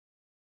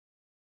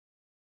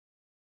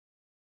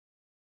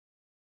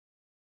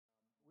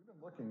been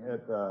looking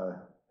at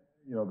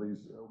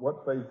these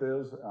what faith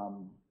is,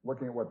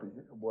 looking at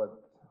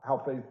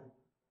how faith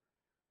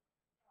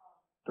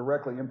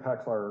directly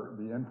impacts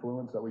the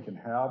influence that we can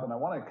have, and I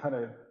want to kind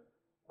of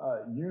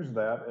use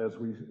that as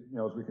we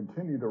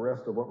continue the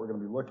rest of what we're going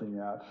to be looking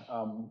at.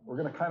 We're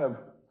going to kind of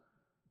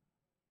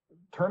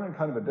turn in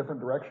kind of a different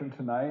direction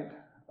tonight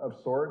of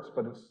sorts,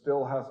 but it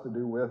still has to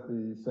do with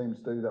the same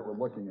study that we're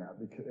looking at,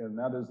 and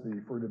that is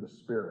the fruit of the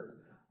Spirit.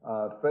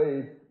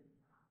 Faith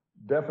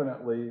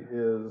definitely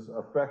is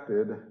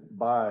affected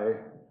by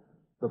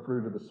the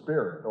fruit of the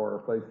Spirit,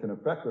 or faith can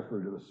affect the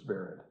fruit of the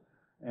Spirit.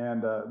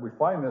 And we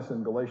find this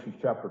in Galatians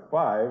chapter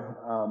 5,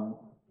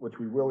 which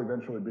we will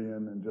eventually be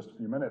in just a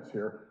few minutes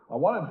here. I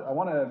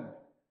want to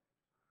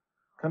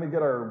kind of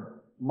get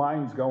our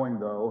minds going,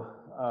 though,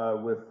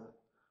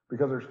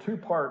 because there's two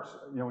parts.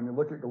 When you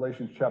look at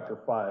Galatians chapter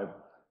 5,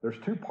 there's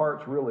two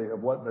parts really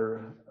of what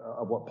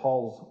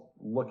Paul's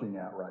looking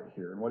at right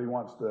here, and what he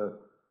wants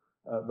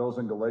those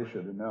in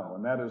Galatia to know,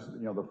 and that is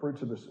the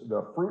fruit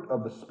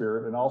of the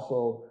Spirit, and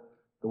also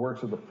the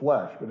works of the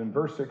flesh. But in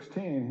verse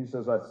 16, he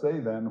says, "I say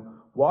then,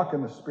 walk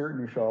in the Spirit,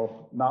 and you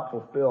shall not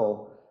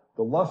fulfill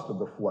the lust of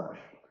the flesh."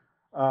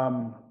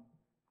 The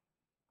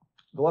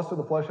lust of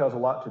the flesh has a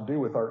lot to do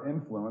with our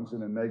influence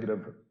in a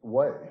negative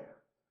way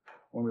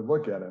when we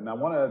look at it. And I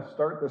want to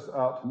start this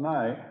out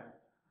tonight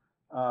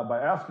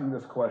by asking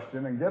this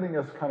question and getting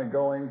us kind of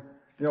going.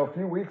 A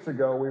few weeks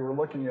ago, we were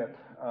looking at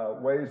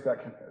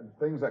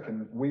things that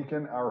can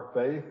weaken our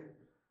faith.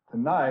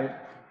 Tonight,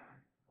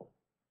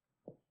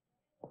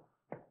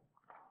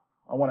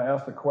 I want to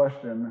ask the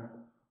question,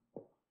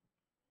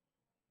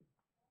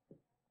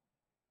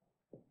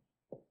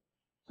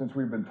 since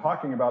we've been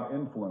talking about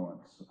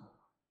influence,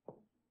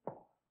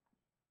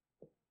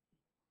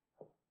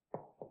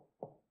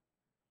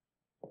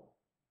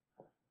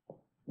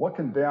 what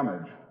can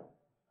damage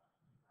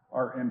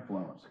our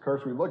influence? Of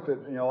course, we looked at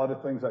a lot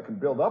of things that can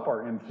build up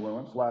our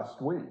influence last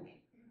week.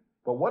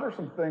 But what are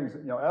some things,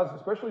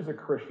 especially as a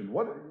Christian,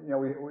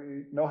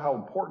 we know how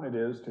important it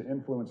is to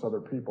influence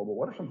other people, but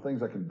what are some things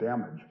that can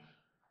damage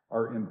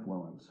our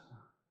influence?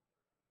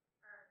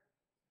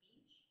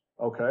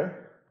 Okay.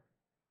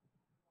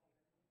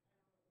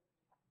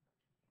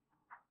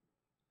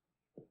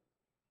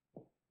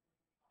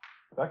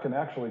 That can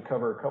actually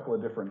cover a couple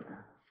of different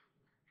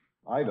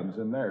items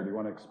in there. Do you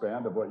want to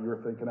expand of what you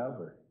were thinking of?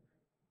 Or?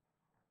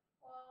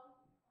 Well,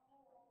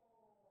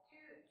 two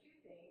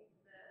things.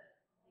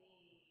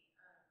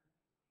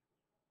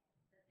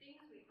 The things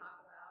we talk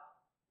about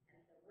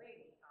and the way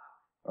we talk.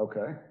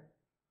 Okay.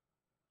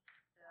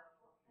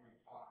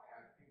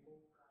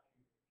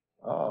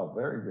 Oh,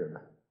 very good.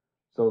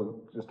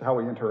 So just how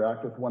we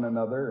interact with one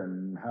another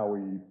and how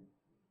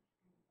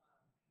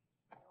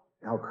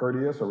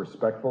courteous or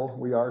respectful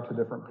we are to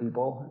different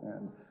people.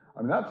 And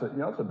I mean, that's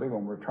a big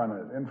one. We're trying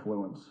to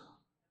influence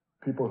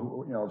people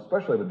who,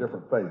 especially of a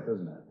different faith,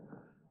 isn't it?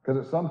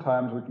 Because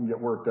sometimes we can get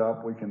worked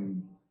up.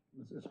 And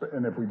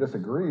if we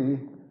disagree,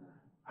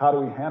 how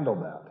do we handle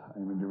that? I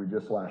mean, do we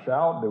just lash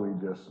out? Do we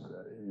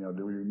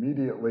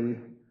immediately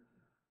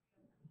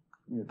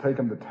take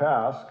them to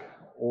task?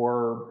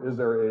 Or is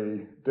there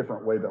a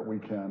different way that we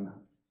can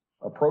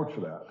approach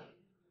that?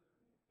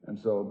 And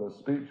so the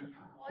speech.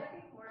 Well, I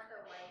think more so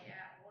like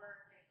at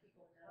work, if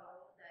people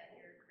know that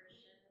you're a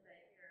Christian,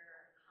 that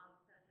you're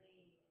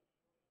constantly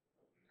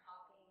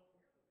talking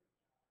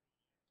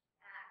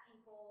at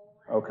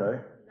people. Okay.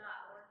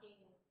 Not working,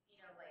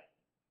 like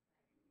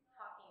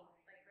talking,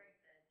 like Greg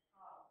said,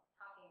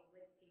 talking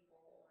with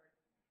people, or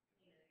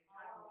you're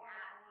talking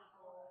at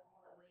people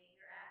the way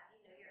you're at.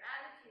 Your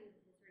attitude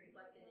is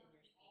reflected in your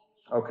speech.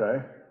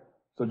 Okay.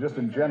 So just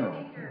in general.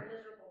 If you're a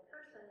miserable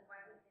person, why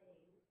would they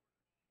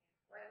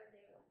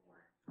want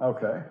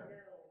Okay. to know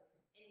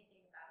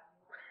anything about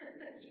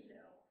you?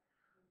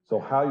 So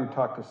how you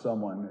talk to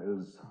someone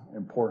is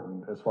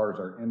important as far as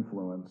our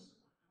influence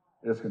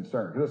is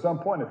concerned. Because at some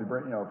point, if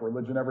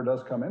religion ever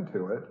does come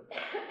into it,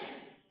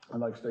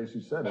 and like Stacy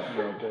said,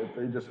 if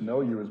they just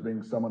know you as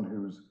being someone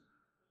who's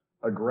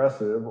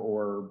aggressive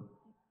or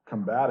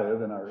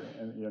combative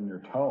in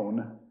your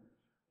tone,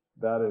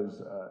 that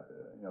is,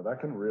 that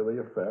can really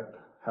affect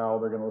how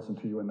they're going to listen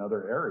to you in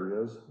other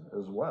areas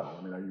as well.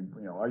 I mean,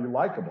 are you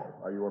likable?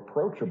 Are you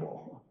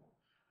approachable?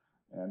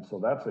 And so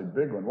that's a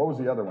big one. What was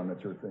the other one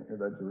that you were thinking of?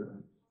 The words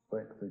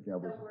that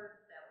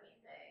we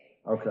say.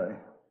 Okay.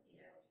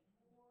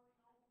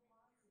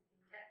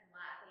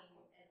 Laughing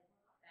at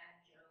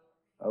bad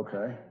jokes.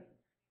 Okay.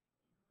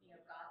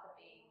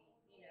 Gossiping.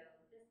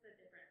 Just the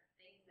different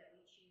things that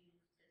we choose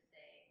to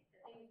say.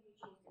 The things we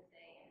choose to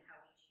say and how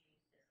we choose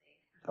to say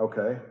them.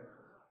 Okay.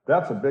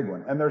 That's a big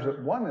one. And there's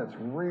one that's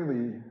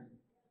really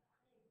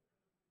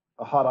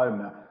a hot item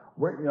now.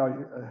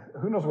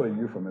 Who knows what a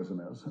euphemism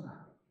is?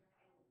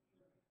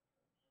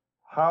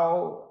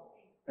 How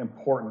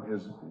important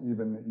is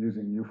even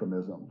using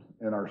euphemisms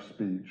in our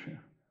speech?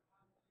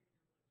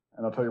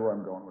 And I'll tell you where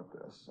I'm going with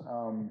this.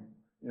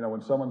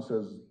 When someone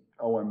says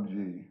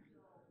OMG,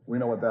 we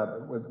know what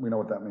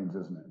that means,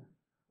 isn't it?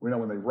 We know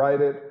when they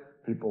write it,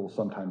 people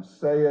sometimes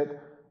say it.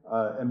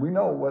 And we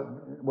know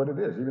what it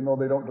is. Even though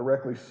they don't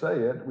directly say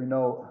it, we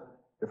know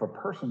if a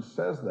person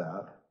says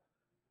that,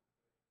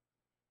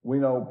 we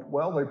know,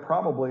 well, they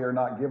probably are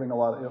not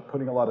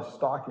putting a lot of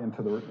stock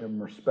in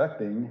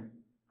respecting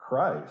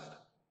Christ,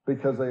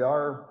 because they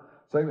are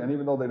saying, and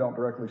even though they don't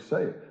directly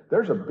say it.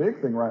 There's a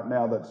big thing right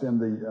now that's in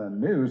the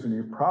news, and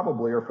you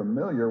probably are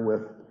familiar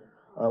with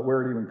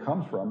where it even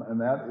comes from, and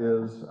that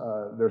is,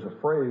 there's a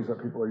phrase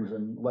that people are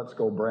using, "Let's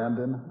go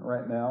Brandon,"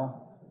 right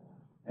now.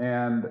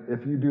 And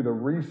if you do the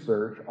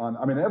research on,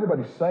 I mean,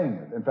 everybody's saying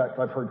it. In fact,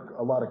 I've heard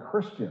a lot of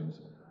Christians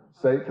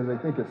say it because they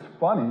think it's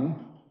funny.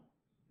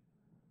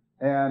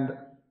 And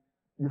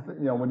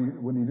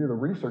when you do the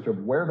research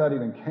of where that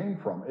even came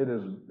from,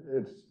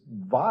 it's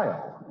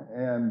vile.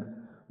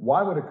 And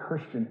why would a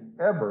Christian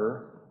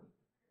ever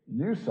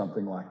use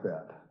something like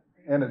that?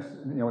 And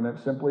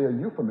it's simply a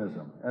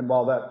euphemism. And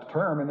while that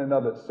term in and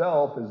of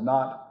itself is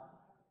not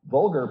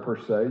vulgar per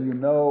se, you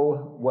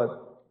know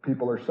what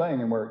people are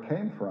saying and where it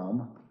came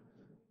from.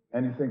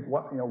 And you think,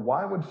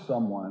 why would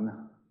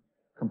someone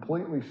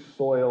completely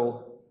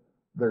soil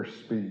their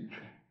speech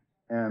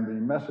and the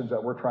message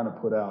that we're trying to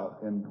put out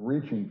in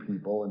reaching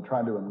people and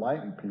trying to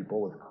enlighten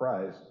people with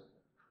Christ?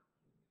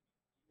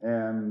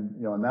 And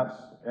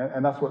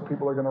that's what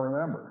people are going to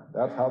remember.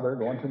 That's how they're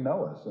going to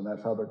know us, and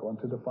that's how they're going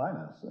to define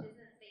us. Isn't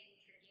Satan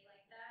tricky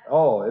like that?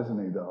 Oh, isn't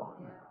he though?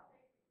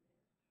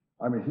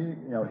 Yeah. I mean,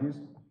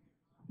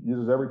 he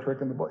uses every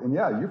trick in the book. And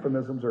yeah,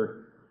 euphemisms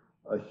are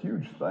a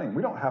huge thing.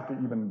 We don't have to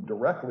even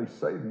directly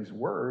say these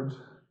words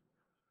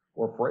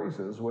or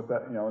phrases with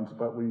that,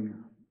 but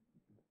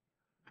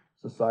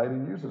society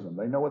uses them.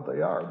 They know what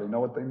they are. They know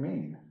what they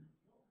mean.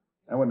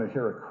 And when they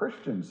hear a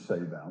Christian say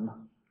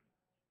them,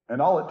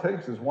 and all it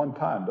takes is one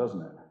time,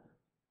 doesn't it?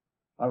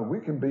 I mean,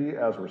 we can be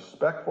as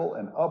respectful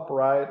and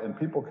upright, and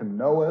people can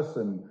know us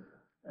and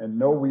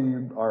know we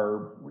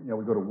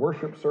go to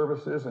worship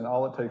services, and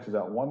all it takes is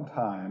that one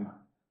time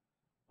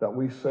that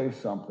we say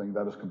something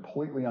that is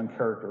completely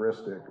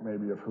uncharacteristic,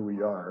 maybe, of who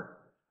we are,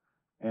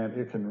 and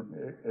it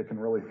can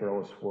really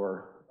throw us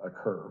for a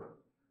curve,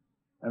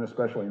 and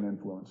especially in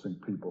influencing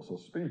people. So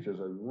speech is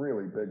a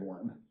really big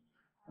one.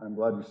 I'm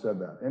glad you said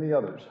that. Any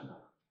others?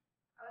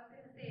 I was going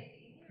to say it's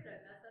easier to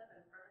mess up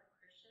in front of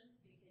Christians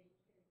because you can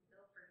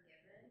feel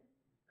forgiven,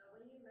 but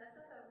when you mess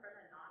up in front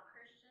of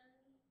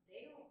non-Christians,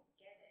 they don't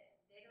get it.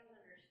 They don't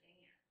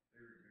understand.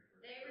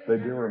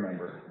 They do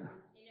remember.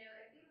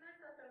 If you mess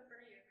up in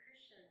front of your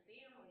Christian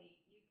family,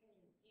 you can,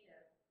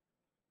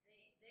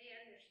 they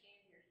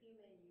understand you're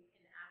human. You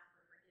can ask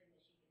for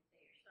forgiveness. You can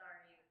say you're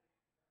sorry. You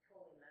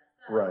totally messed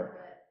up. Right.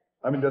 But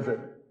I mean, does it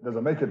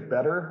make it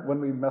better when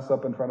we mess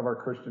up in front of our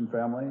Christian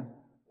family?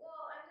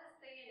 well, I'm just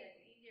saying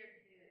it's easier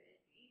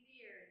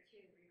to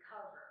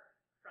recover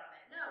from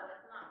it. No,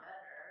 it's not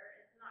better.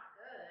 It's not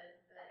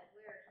good, but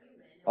we're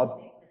human and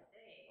we make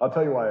mistakes. I'll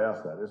tell you why I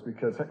asked that. Is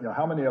because,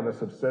 how many of us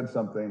have said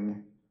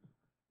something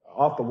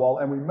off the wall,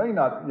 and we may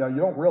not,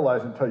 you don't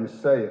realize until you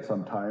say it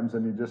sometimes,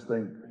 and you just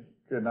think,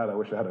 good night, I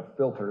wish I had a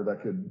filter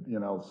that could,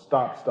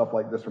 stop stuff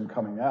like this from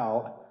coming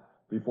out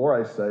before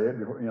I say it,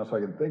 so I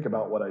can think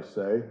about what I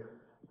say.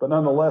 But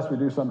nonetheless, we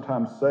do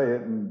sometimes say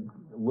it and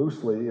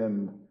loosely,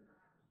 and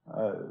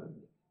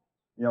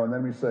and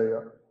then we say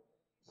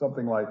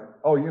something like,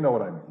 "Oh, you know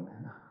what I mean."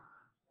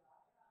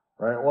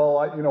 Right? Well,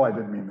 I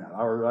didn't mean that,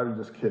 or I was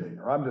just kidding,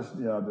 or I'm just,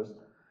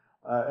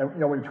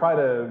 and we try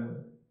to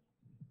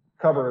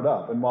cover it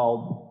up. And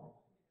while,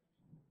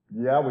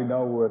 yeah, we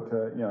know what,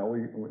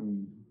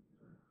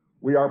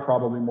 we are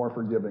probably more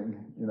forgiving,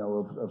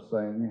 of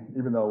saying,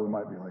 even though we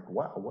might be like,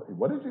 wow,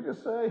 what did you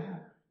just say?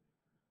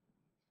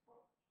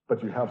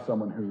 But you have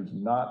someone who's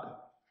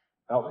not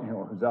out,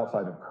 who's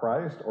outside of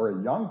Christ, or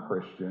a young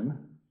Christian,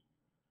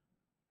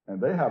 and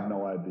they have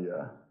no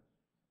idea.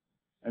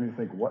 And you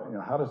think, what,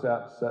 how does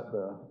that set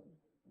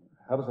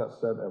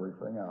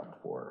everything up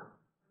for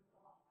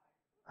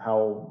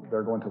how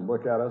they're going to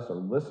look at us or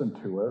listen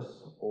to us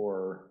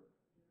or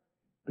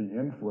be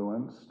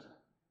influenced?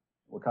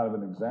 What kind of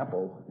an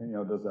example,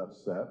 does that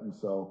set? And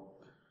so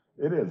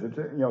it's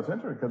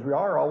interesting because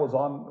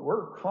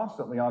we're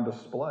constantly on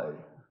display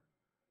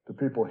to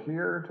people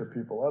here, to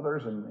people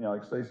others. And,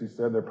 like Stacy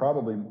said, they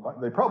probably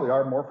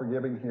are more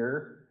forgiving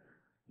here.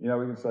 We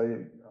can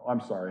say, I'm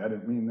sorry, I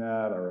didn't mean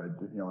that, or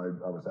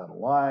I was out of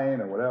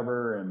line, or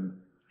whatever, and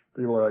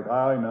people are like,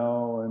 I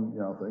know, and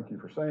thank you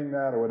for saying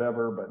that, or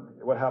whatever.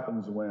 But what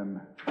happens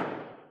when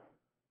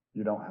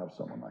you don't have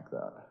someone like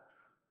that?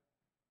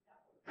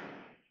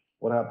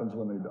 What happens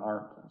when they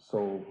aren't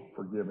so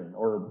forgiving,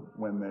 or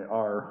when they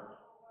are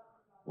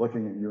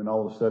looking at you and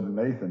all of a sudden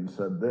Nathan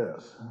said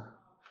this,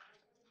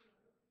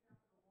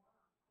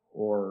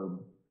 or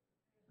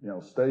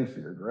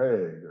Stacy or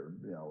Greg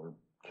or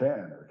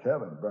Ken or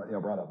Kevin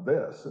brought up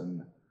this,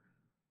 and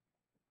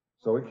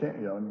so we can't,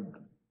 and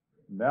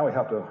now we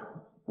have to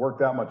work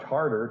that much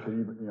harder to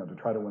even, to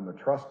try to win the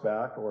trust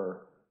back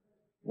or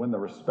win the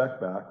respect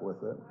back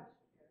with it.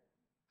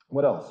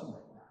 What else?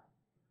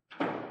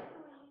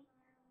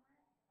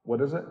 What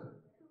is it?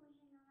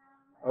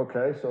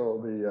 Okay,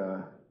 so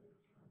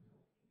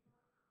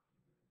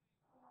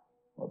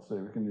let's see,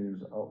 we can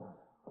use,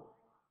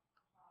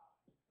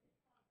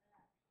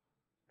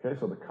 okay,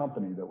 so the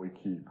company that we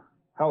keep.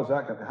 How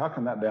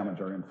can that damage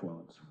our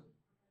influence?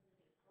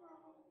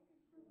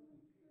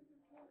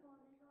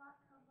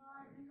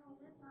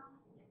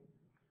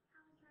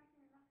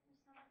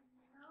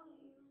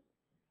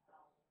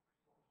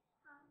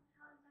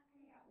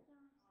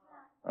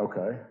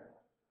 Okay.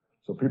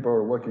 So people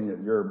are looking at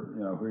who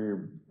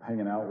you're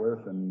hanging out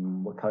with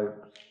and what type,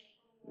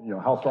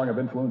 how strong of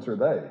influence are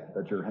they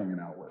that you're hanging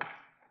out with?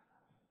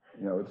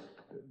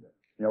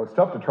 It's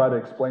tough to try to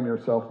explain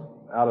yourself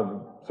out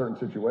of certain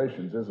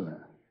situations, isn't it?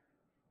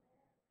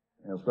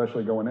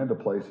 Especially going into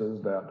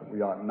places that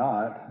we ought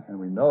not, and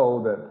we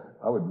know that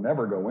I would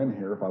never go in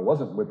here if I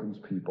wasn't with these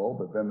people,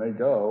 but then they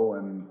go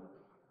and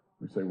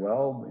we say,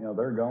 well,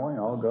 they're going,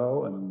 I'll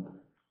go, and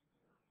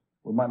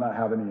we might not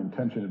have any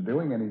intention of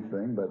doing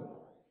anything, but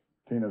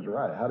Tina's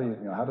right. How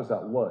does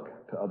that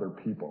look to other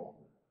people?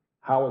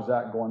 How is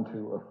that going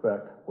to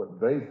affect what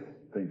they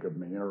think of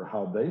me or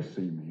how they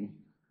see me?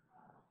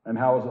 And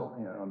how is it,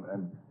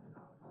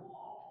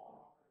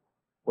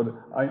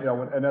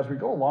 and as we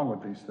go along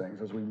with these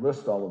things, as we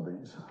list all of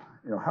these,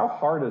 how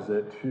hard is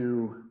it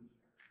to,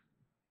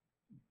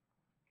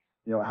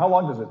 how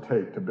long does it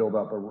take to build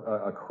up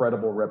a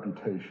credible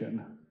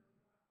reputation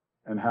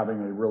and having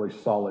a really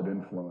solid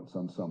influence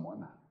on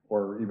someone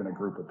or even a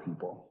group of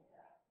people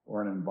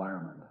or an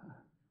environment?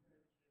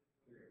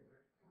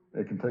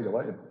 It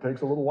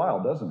takes a little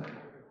while, doesn't it?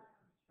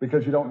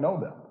 Because you don't know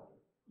them.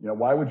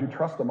 Why would you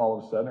trust them all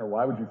of a sudden, or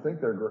why would you think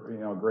they're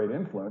a great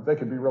influence? They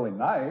could be really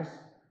nice,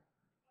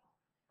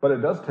 but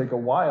it does take a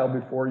while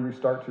before you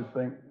start to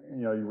think,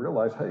 you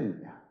realize, hey,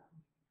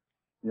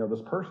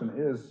 this person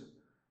is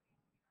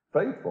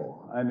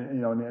faithful, and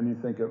you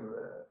think of,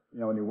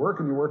 and you work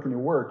and you work and you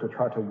work to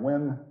try to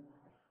win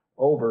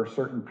over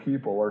certain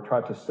people or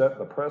try to set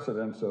the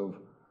precedence of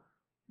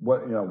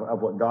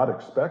what God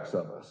expects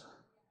of us.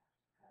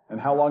 And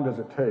how long does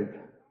it take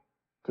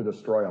to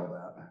destroy all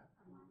that?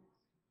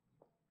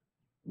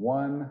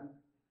 One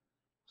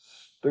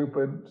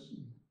stupid,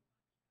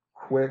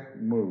 quick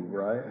move,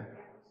 right?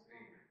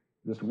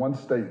 Just one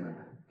statement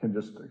can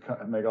just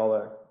make all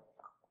that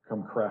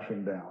come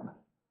crashing down.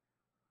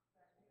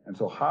 And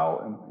so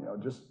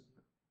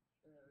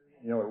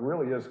it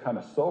really is kind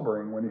of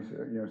sobering when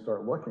you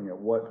start looking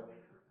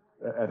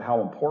at how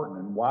important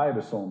and why it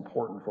is so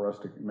important for us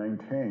to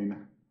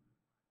maintain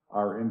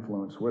our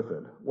influence with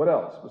it. What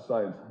else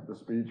besides the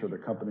speech or the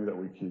company that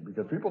we keep?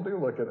 Because people do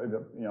look at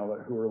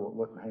who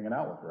we're hanging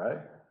out with, right?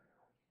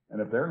 And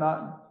if they're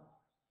not,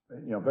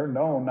 if they're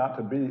known not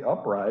to be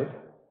upright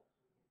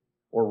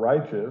or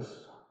righteous,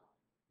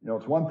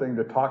 it's one thing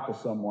to talk to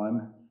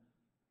someone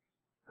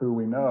who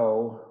we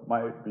know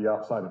might be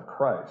outside of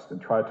Christ and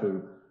try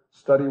to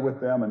study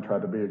with them and try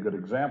to be a good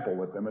example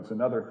with them. It's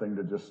another thing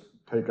to just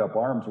take up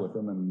arms with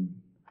them and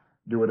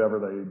do whatever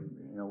they,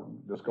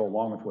 just go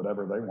along with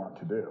whatever they want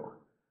to do.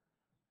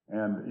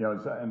 And,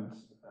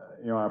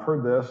 I've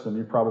heard this, and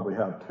you probably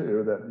have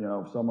too, that,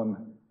 if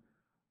someone,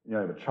 you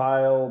have a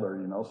child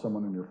or,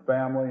 someone in your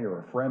family or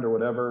a friend or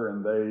whatever,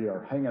 and they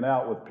are hanging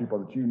out with people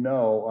that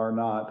are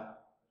not,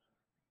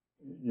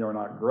 are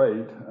not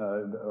great,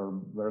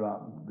 or they're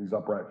not these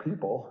upright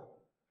people.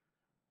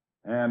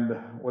 And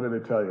what do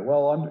they tell you?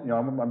 Well, I'm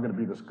going to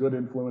be this good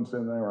influence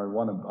in there, or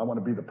I want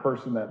to be the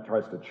person that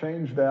tries to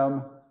change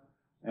them.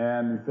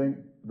 And you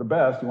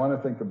want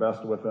to think the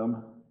best with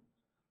them,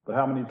 but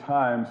how many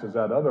times has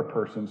that other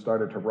person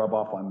started to rub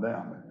off on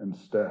them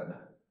instead?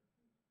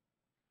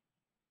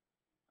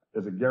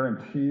 Is it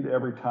guaranteed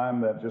every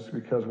time that just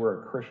because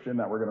we're a Christian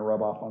that we're going to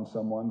rub off on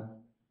someone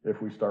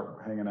if we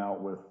start hanging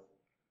out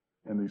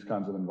in these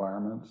kinds of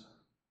environments?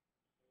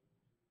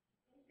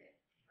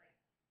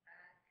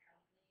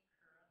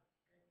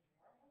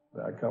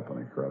 Bad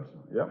company corrupts.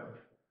 Yep.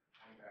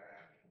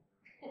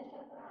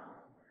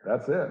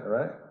 That's it,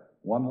 right?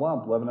 One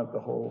lump leaven up the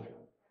whole.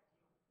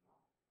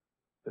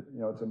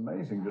 It's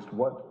amazing just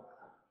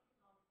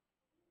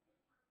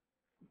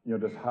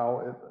just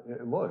how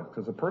it looks.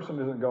 Because a person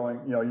isn't going,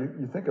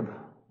 you think of,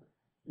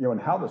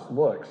 and how this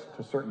looks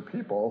to certain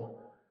people.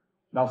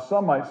 Now,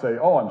 some might say,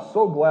 oh, I'm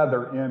so glad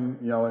they're in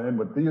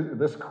with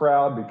this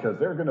crowd because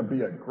they're going to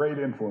be a great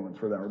influence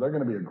for them, or they're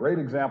going to be a great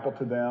example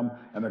to them,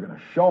 and they're going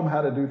to show them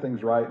how to do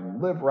things right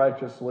and live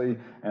righteously,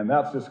 and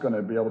that's just going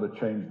to be able to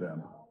change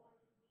them.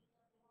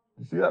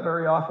 You see that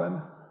very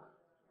often?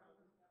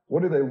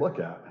 What do they look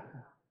at?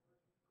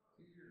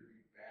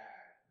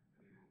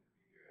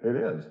 It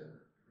is.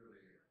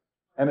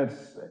 And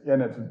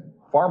it's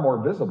far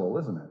more visible,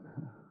 isn't it?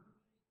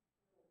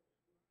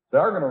 They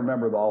are going to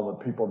remember all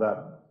the people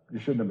that you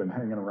shouldn't have been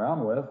hanging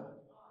around with.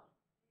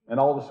 And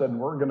all of a sudden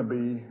we're going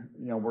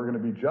to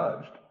be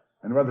judged.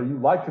 And whether you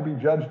like to be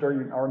judged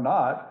or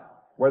not,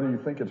 whether you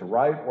think it's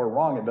right or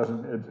wrong,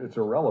 it's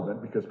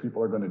irrelevant because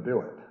people are going to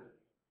do it.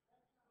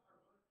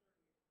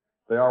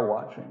 They are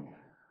watching.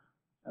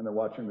 And they're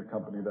watching the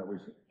company that we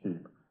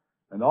keep.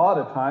 And a lot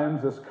of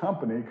times this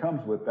company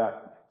comes with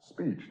that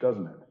speech,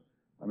 doesn't it?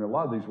 I mean, a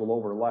lot of these will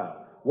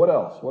overlap. What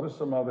else? What are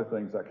some other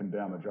things that can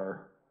damage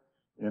our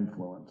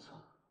influence?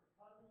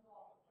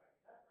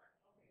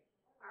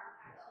 Our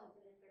actions,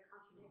 and if they're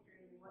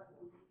contradictory to what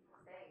we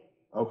say.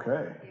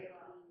 Okay. If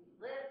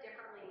we live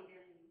differently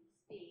than we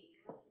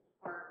speak,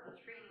 or we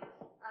treat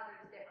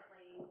others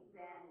differently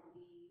than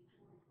we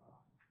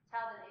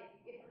tell them, if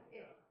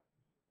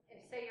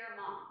say you're a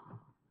mom,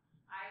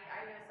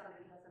 I know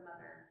somebody who has a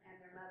mother, and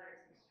their mother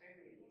is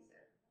extremely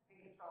abusive and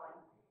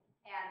controlling,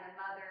 and the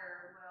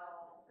mother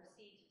will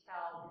proceed to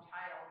tell the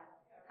child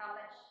how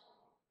much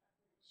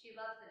she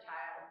loves the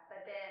child,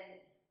 but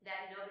then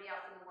that nobody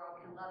else in the world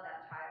can love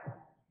that child,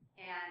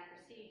 and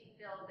proceed to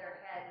fill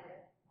their head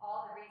with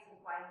all the reasons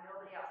why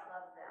nobody else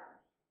loves them,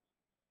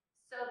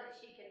 so that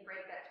she can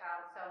break that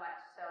child so much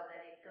so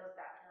that it goes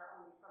back to her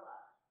only for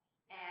love.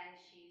 And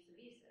she's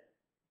abusive,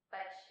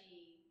 but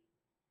she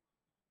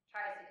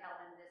tries to tell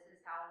him this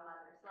is how a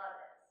mother's love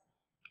is.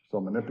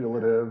 So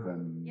manipulative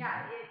and...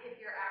 Yeah, if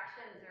your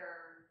actions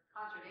are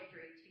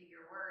contradictory to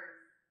your words,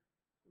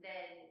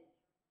 then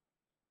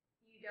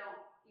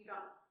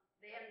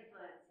the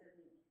influence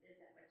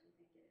isn't what you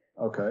think it is.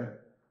 Okay.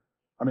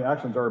 I mean,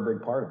 actions are a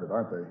big part of it,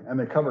 aren't they? And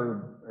they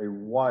cover a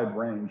wide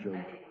range of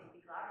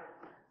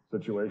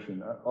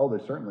situation. Oh,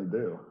 they certainly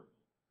do.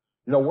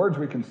 You know, words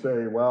we can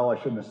say, well, I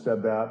shouldn't have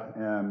said that,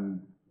 and,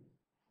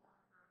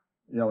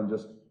 you know,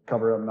 just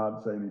cover them,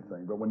 not say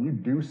anything. But when you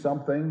do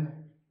something,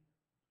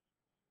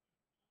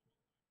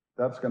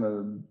 that's going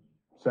to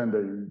send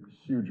a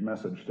huge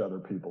message to other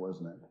people,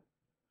 isn't it?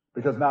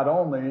 Because not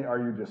only are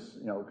you just,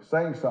 you know,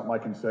 saying something, I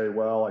can say,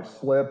 well, I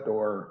slipped,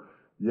 or,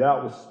 yeah,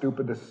 it was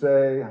stupid to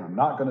say, I'm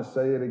not going to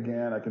say it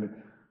again.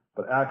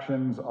 But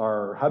actions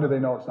are, how do they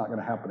know it's not going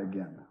to happen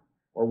again?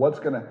 Or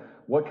what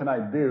can I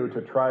do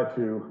to try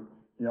to, you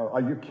know,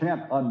 you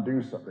can't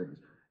undo some things.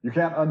 You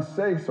can't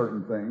unsay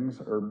certain things,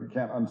 or you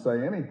can't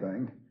unsay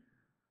anything,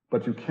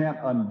 but you can't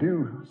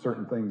undo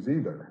certain things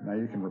either. Now,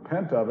 you can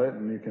repent of it,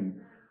 and you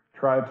can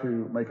try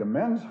to make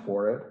amends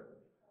for it,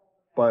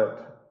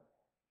 but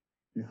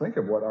you think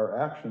of what our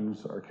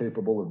actions are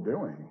capable of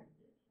doing.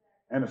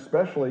 And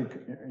especially,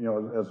 you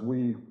know, as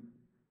we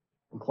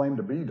claim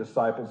to be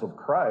disciples of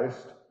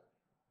Christ,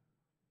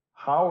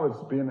 how is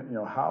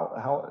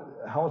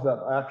that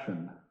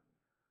action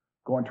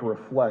going to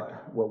reflect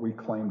what we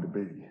claim to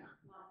be?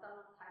 Well,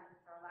 sometimes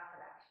it's our lack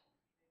of action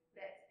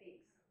that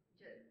speaks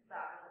just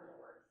louder than the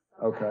words.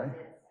 Okay.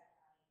 Sometimes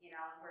it's, you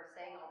know, we're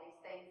saying all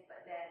these things,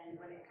 but then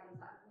when it comes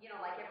time, you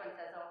know, like everyone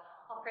says, oh,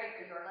 I'll pray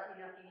for you, or let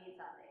me know if you need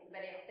something.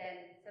 But if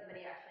then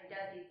somebody actually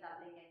does need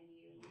something, and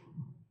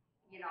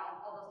you know,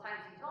 all those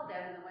times you told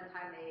them, and then one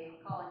time they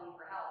call on you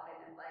for help,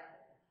 and it's like,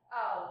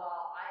 oh, well,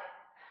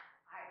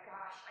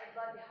 gosh, I'd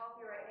love to help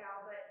you right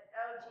now, but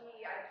oh,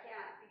 gee, I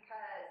can't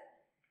because,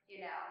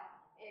 you know,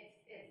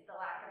 it's the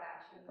lack of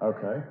action.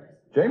 Okay.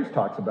 James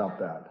talks about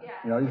that. Yeah.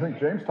 You know, you think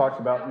James talks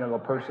about, you know, the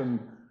person,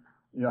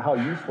 you know, how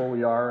useful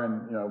we are,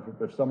 and, you know,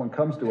 if someone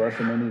comes to us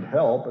and they need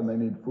help and they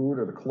need food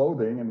or the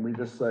clothing, and we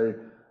just say,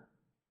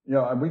 you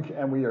know,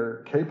 and we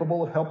are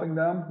capable of helping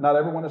them. Not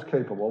everyone is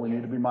capable. We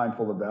need to be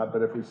mindful of that.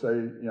 But if we say,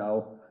 you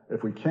know,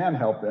 if we can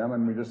help them,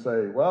 and we just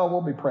say, well,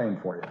 we'll be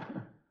praying for you.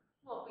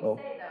 Well, if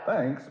we say though,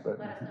 thanks, but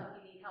let us know if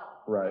you need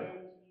help. Right.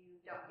 And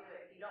you don't do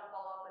it. If you don't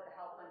follow up with the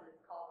help when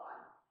it's called on,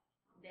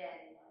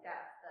 then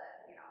that's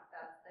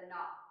the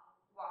not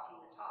walking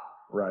the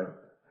talk. Right.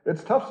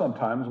 It's tough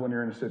sometimes when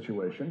you're in a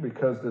situation,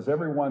 because does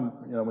everyone,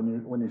 you know,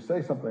 when you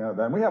say something like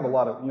that, and we have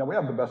we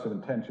have the best of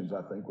intentions,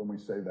 I think, when we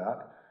say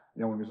that.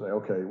 You know, when we say,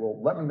 okay, well,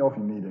 let me know if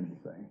you need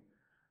anything.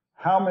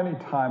 How many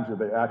times do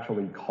they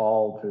actually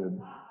call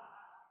to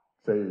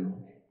say,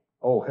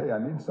 oh, hey, I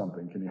need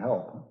something, can you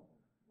help?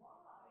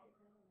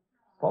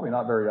 Probably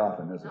not very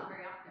often, is it? Not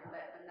very often,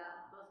 but when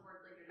those words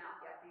leave your mouth,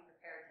 you have to be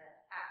prepared to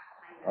act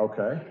behind it.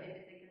 Okay. Even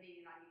if it's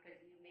inconvenient on you, because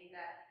you made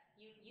that,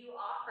 you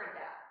offered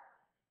that.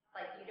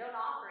 Like, you don't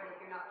offer it if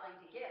you're not willing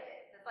to give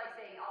it. It's like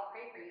saying, I'll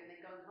pray for you, and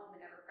then going home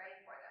and never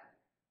praying for them.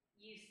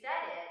 You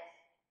said it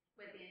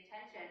with the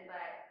intention,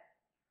 but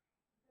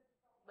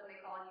when they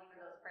call on you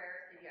for those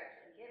prayers, did you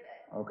actually give it?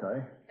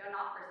 Okay. Don't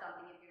offer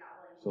something if you're not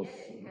willing to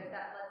give it, because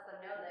that lets them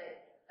know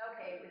that,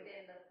 okay,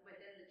 within the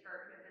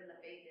church, within the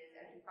faith is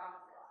empty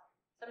promises.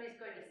 Somebody's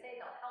going to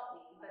say they'll help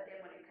me, but then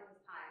when it comes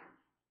time,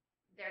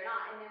 they're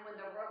not. And then when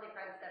their worldly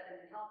friends step in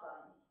and help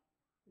them,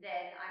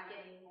 then I'm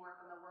getting more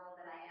from the world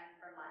than I am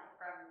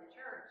from the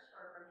church,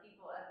 or from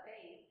people of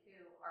faith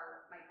who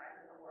are my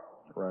friends in the world.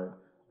 Right.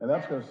 And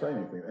that's going to say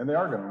anything, and they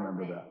are going to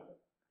remember that.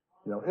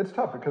 You know, it's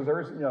tough because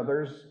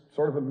there's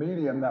sort of a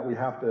medium that we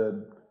have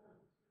to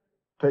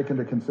take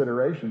into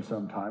consideration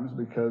sometimes,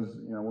 because,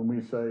 you know, when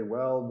we say,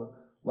 well,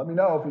 let me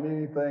know if you need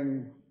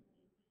anything,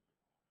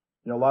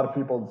 you know, a lot of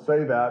people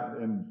say that,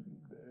 and,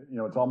 you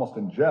know, it's almost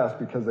in jest,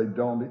 because they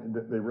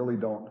really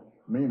don't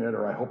mean it,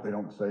 or I hope they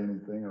don't say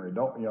anything, or I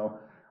don't, you know,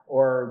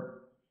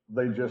 or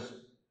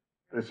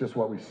it's just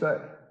what we say,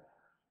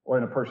 or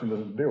and a person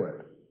doesn't do it,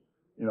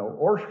 you know,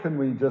 or can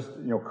we just,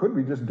 you know, could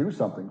we just do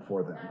something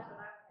for them?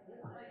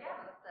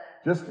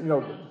 Just, you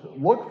know,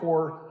 look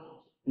for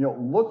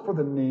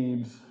the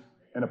needs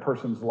in a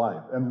person's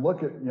life, and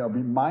look at, you know,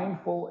 be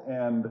mindful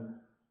and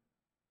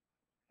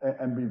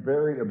and be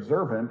very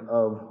observant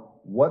of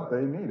what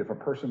they need. If a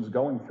person's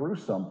going through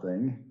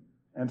something,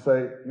 and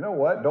say, you know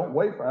what, don't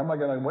wait for, I'm not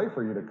going to wait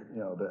for you to,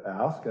 to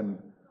ask, and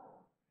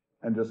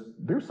just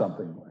do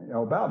something,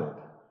 about it.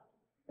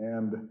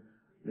 And,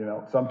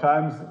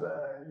 sometimes,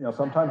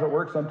 sometimes it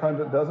works, sometimes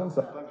it doesn't.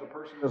 Sometimes a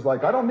person is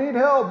like, I don't need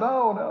help,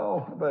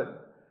 no.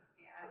 But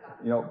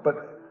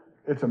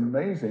it's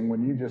amazing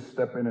when you just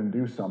step in and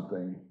do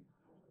something,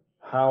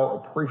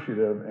 how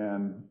appreciative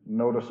and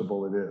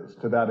noticeable it is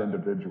to that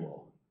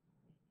individual.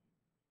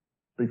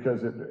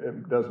 Because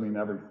it does mean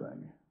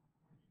everything.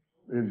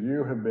 Is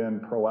you have been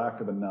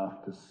proactive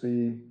enough to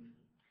see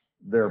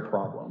their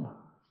problem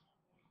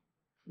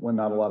when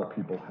not a lot of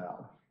people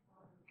have.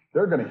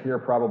 They're going to hear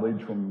probably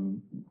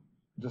from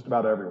just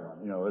about everyone.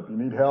 If you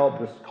need help,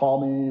 just call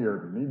me, or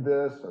if you need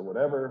this, or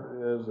whatever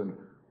it is.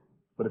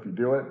 But if you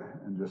do it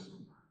and just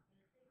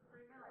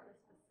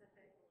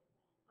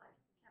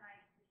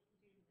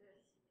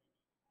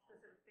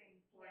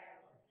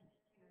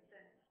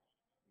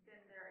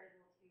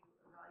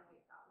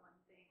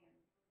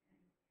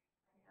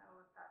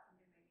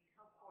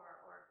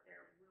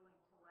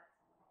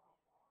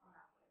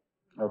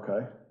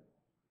okay.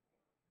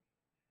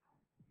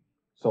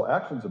 So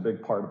action's a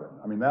big part of it.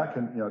 I mean, that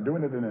can,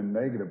 doing it in a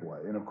negative way.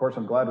 And of course,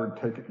 I'm glad we're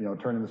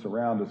turning this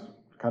around as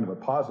kind of a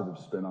positive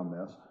spin on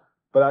this.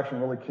 But action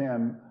really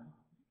can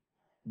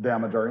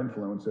damage our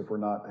influence if we're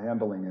not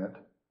handling it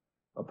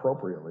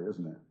appropriately,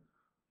 isn't it?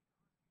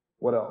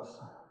 What else?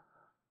 I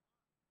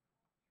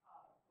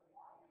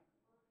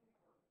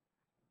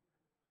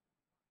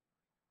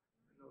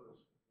know there's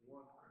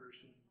one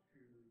person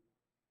who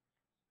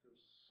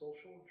does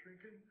social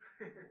drinking.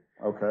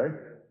 Okay. And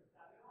it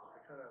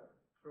kind of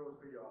throws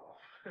me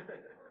off.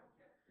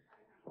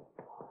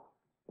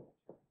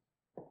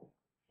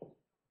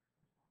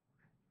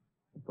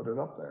 Put it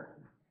up there.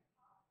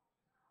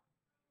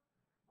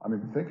 I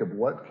mean, think of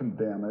what can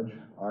damage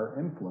our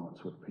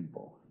influence with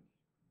people.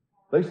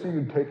 They see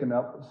you taking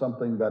up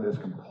something that is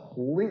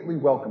completely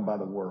welcomed by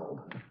the world.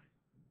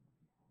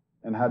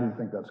 And how do you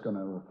think that's going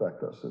to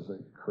affect us as a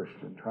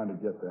Christian, trying to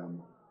get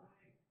them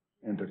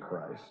into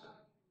Christ,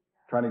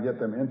 trying to get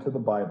them into the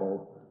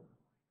Bible,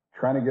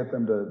 trying to get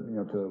them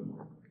to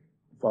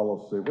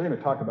follow suit? We're going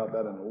to talk about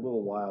that in a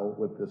little while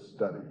with this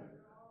study.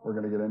 We're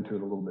going to get into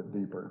it a little bit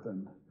deeper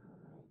than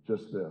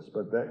just this.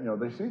 But that,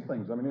 they see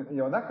things. I mean,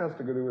 and that has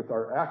to do with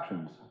our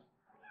actions,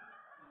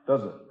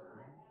 does it?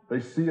 They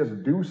see us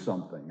do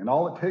something, and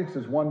all it takes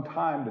is one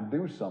time to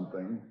do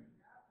something,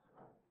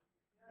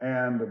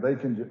 and they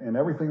can, in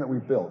everything that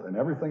we've built, and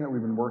everything that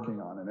we've been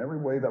working on, and every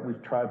way that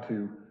we've tried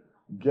to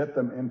get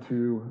them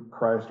into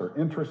Christ or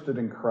interested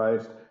in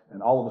Christ,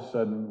 and all of a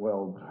sudden,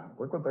 well,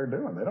 look what they're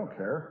doing. They don't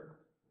care.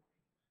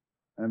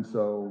 And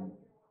so,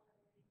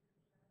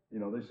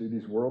 they see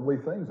these worldly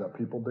things that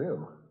people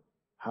do.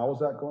 How is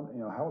that going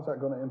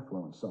to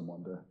influence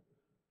someone to,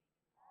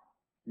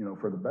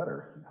 for the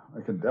better?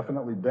 It can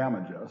definitely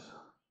damage us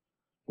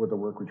with the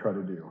work we try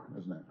to do,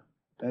 isn't it?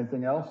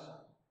 Anything else?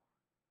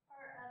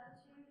 Our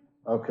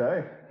attitude. Okay.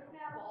 You can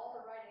have all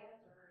the right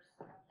answers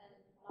and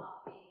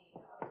not be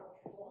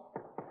approachable.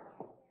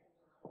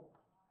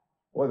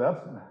 Boy,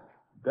 that's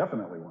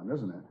definitely one,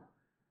 isn't it?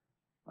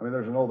 I mean,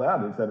 there's an old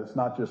adage that it's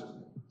not just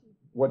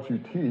what you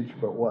teach,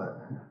 but what?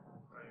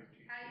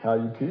 How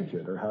you teach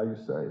it or how you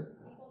say it.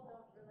 People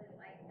don't really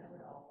like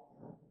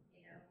know-it-alls,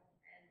 and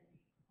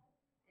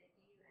if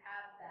you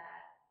have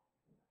that,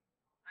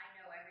 I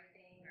know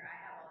everything, or I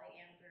have all the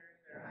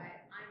answers, or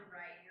I'm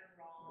right, you're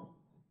wrong,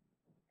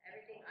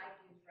 everything I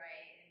do is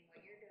right, and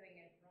what you're doing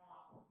is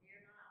wrong,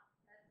 you're not,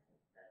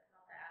 that's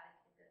not the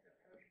attitude that's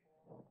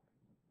approachable.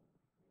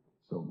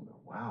 So,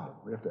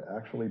 wow, we have to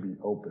actually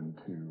be open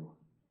to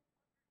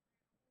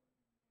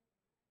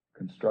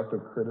constructive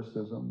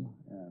criticism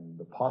and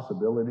the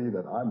possibility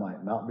that I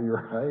might not be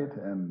right,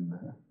 and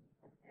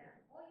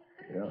Well, you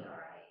could be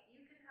right.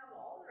 You could have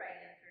all the right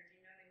answers,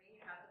 you know what I mean?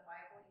 You have the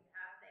Bible, you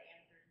have the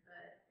answers,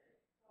 but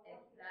if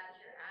that's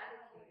your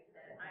attitude,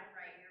 that I'm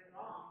right, you're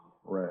wrong,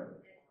 right.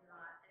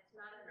 it's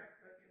not an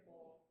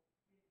approachable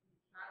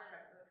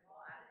attitude.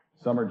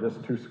 Some are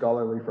just too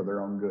scholarly for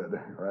their own good,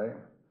 right?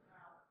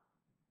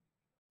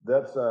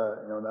 That's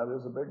that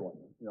is a big one.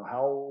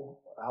 How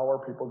are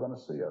people going to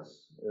see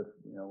us if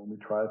when we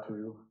try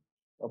to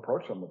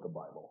approach them with the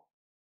Bible?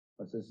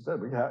 As I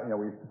said, we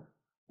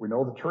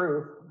know the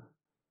truth.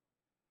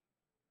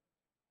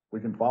 We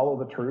can follow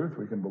the truth.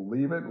 We can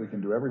believe it. We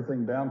can do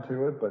everything down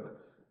to it. But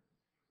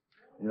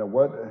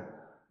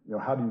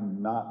how do you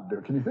not do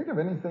it? Can you think of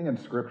anything in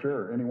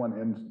Scripture or anyone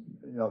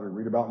that we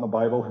read about in the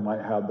Bible who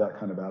might have that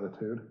kind of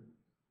attitude?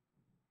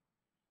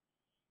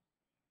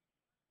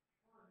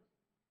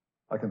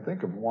 I can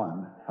think of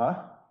one.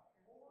 Huh?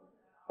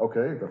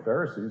 Okay, the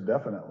Pharisees,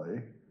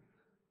 definitely.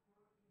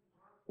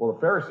 Well, the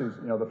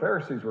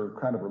Pharisees were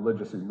kind of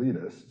religious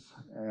elitists,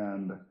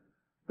 and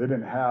they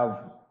didn't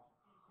have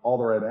all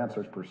the right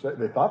answers per se.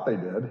 They thought they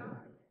did.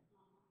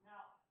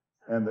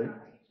 And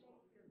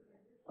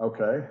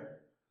okay.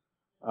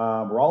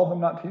 Were all of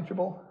them not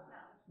teachable?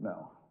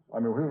 No. I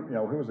mean,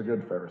 who was a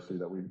good Pharisee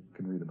that we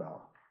can read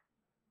about?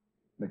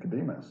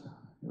 Nicodemus.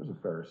 He was a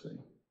Pharisee.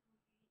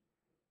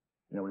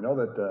 We know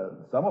that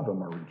some of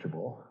them are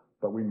reachable,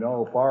 but we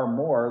know far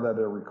more that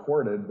are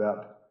recorded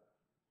that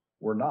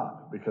were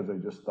not, because they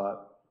just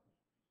thought,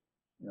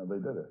 they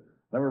did it.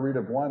 Then we read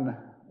of one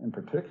in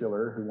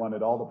particular who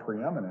wanted all the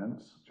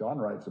preeminence. John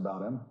writes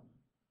about him.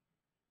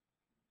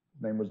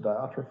 His name was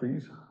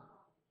Diotrephes.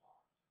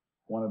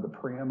 Wanted the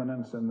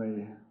preeminence in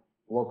the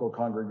local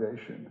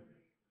congregation,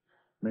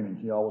 meaning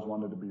he always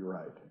wanted to be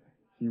right.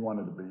 He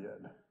wanted to be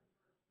it.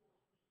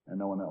 And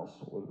no one else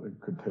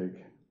could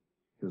take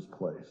his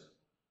place.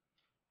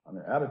 I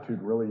mean,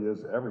 attitude really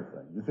is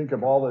everything. You think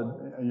of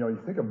you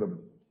think of the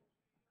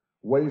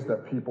ways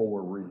that people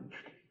were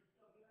reached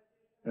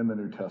in the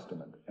New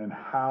Testament and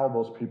how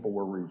those people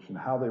were reached and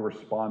how they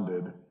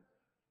responded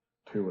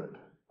to it.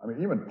 I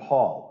mean, even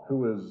Paul, who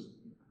was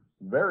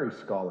very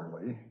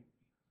scholarly,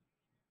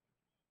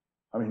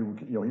 I mean,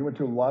 he went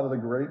to a lot of the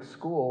great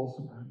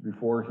schools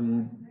before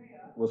he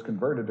was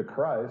converted to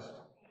Christ.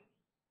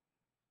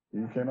 He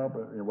came up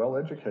well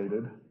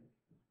educated.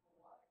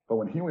 But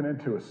when he went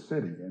into a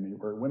city and he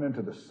went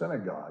into the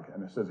synagogue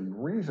and it says he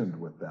reasoned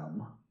with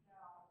them,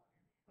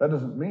 that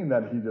doesn't mean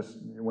that he just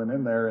went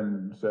in there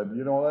and said,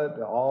 you know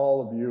what,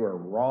 all of you are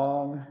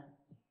wrong,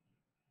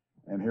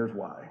 and here's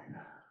why.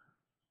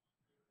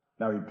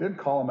 Now, he did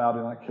call them out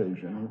on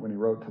occasion when he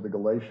wrote to the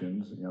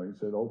Galatians. He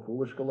said, oh,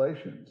 foolish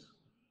Galatians.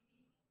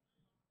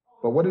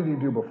 But what did he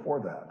do before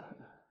that?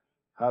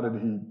 How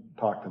did he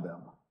talk to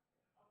them?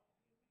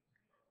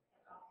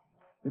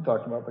 He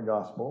talked about the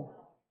gospel.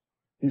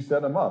 He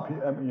set them up.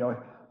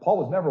 Paul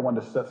was never one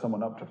to set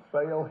someone up to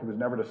fail. He was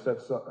never to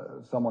set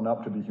someone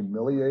up to be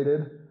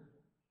humiliated,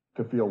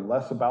 to feel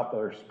less about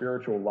their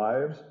spiritual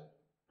lives,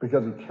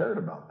 because he cared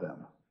about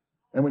them.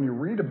 And when you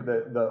read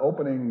the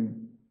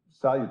opening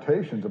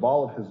salutations of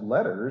all of his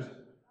letters,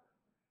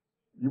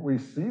 we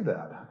see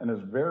that, and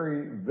it's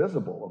very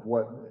visible of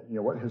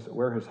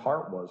where his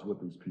heart was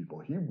with these people.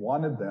 He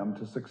wanted them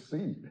to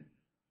succeed.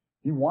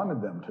 He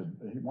wanted them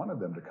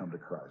to come to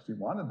Christ. He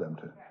wanted them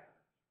to.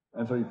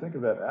 And so you think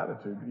of that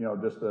attitude,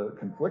 just the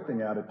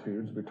conflicting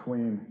attitudes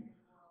between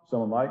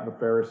someone like the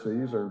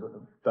Pharisees or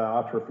the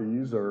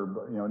Diotrephes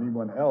or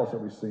anyone else that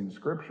we see in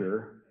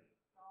Scripture,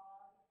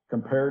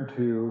 compared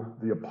to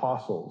the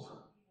apostles,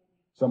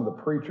 some of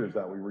the preachers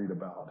that we read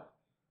about.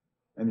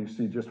 And you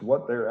see just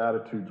what their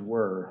attitudes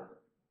were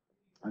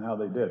and how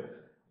they did.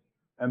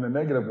 And the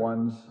negative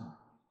ones,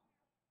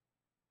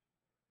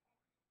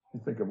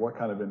 you think of what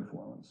kind of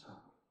influence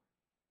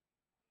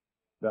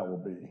that will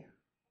be.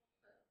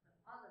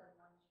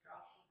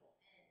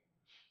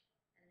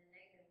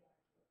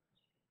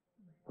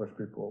 Push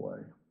people away.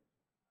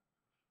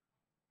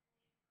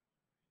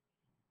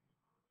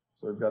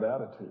 So we've got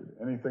attitude.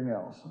 Anything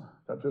else?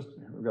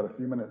 We've got a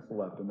few minutes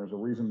left, and there's a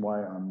reason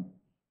why I'm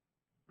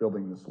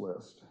building this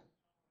list.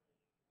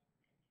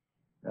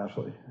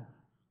 Ashley? And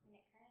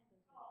it kind of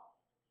goes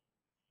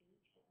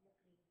speech,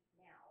 but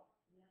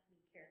you have to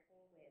be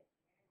careful with,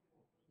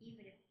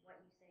 even if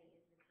what you say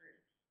is the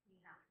truth, you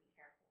have to be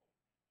careful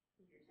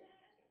who you're saying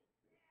it to.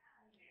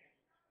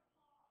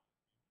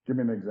 Give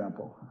me an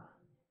example.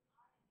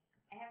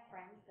 I have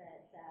friends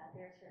that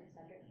there are certain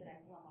subjects that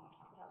I will not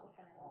talk about with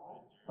them at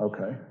all.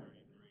 Okay. Because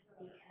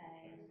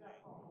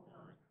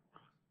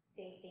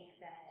they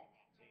think that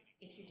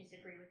if you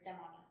disagree with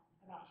them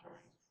about this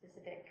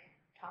specific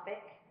topic,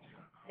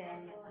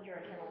 then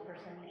you're a terrible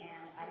person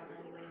and I don't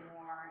know you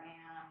anymore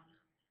and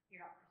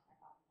you're not the person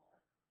I thought you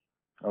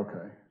were.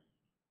 Okay.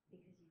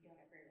 Because you don't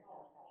agree with them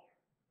at all.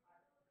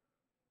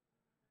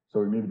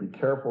 So we need to be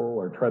careful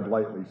or tread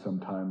lightly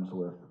sometimes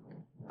with,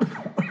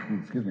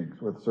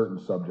 with certain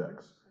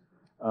subjects.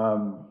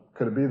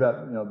 Could it be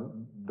that,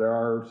 there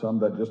are some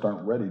that just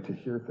aren't ready to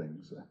hear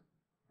things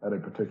at a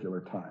particular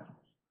time?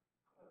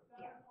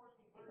 Yeah.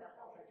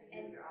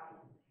 And,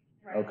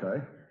 right.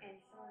 Okay.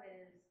 And some of it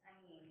is,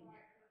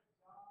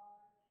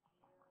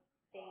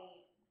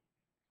 they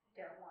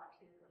don't want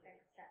to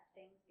accept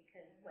things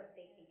because what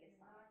they think is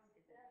science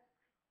isn't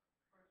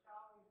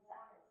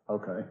science.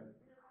 Okay.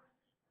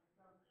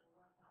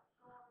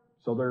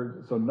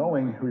 So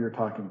knowing who you're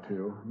talking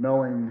to,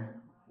 knowing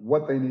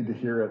what they need to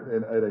hear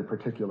at a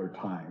particular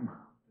time,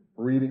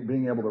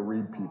 being able to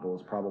read people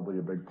is probably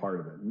a big part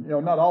of it.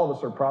 Not all of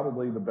us are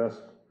probably the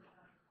best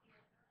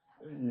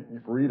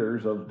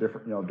readers of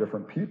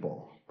different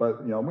people,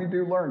 but we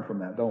do learn from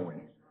that, don't we?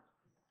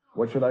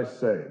 What should I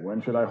say?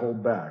 When should I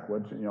hold back?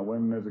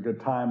 When is a good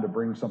time to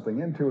bring something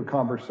into a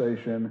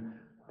conversation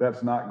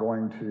that's not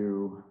going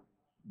to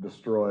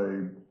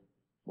destroy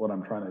where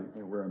I'm trying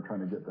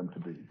to get them to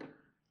be.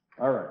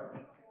 All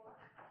right.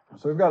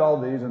 So we've got all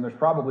these, and there's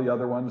probably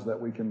other ones that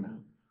we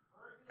can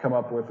come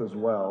up with as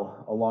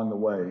well along the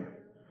way.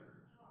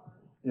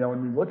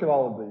 When we look at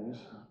all of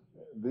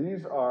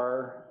these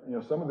are,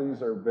 some of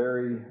these are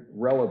very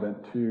relevant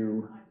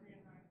to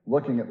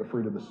looking at the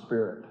fruit of the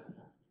Spirit.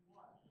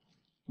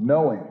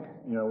 Knowing,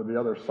 the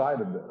other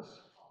side of this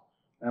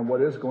and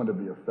what is going to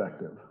be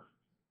effective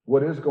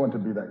What is going to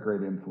be that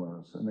great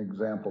influence, an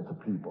example to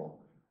people?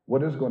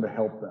 What is going to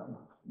help them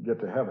get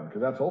to heaven?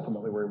 Because that's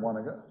ultimately where we want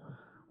to go.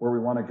 Where we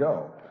want to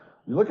go.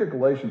 You look at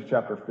Galatians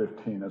chapter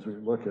 15 as we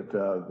look at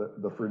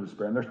the fruit of the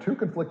Spirit. And there's two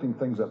conflicting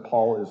things that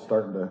Paul is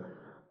starting to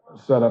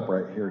set up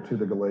right here to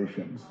the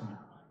Galatians.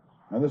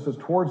 And this is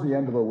towards the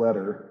end of the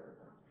letter.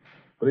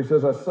 But he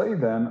says, I say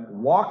then,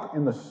 walk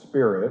in the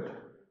Spirit,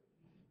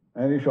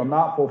 and you shall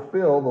not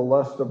fulfill the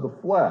lust of the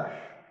flesh.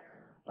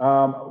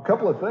 A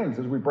couple of things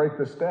as we break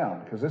this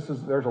down, because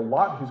there's a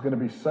lot he's going to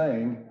be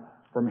saying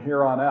from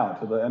here on out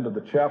to the end of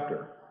the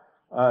chapter.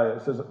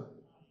 It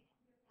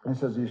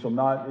says, you shall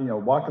not,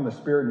 walk in the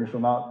Spirit, and you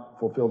shall not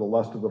fulfill the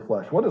lust of the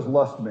flesh. What does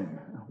lust mean?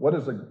 What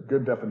is a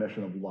good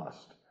definition of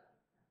lust?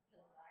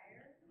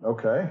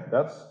 Okay,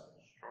 that's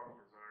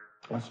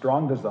a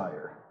strong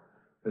desire.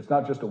 It's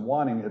not just a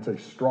wanting, it's a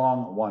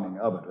strong wanting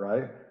of it,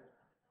 right?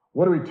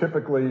 What do we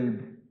typically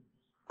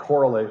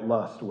correlate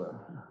lust with?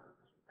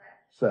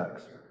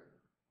 Sex.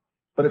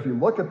 But if you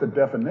look at the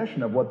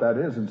definition of what that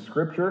is in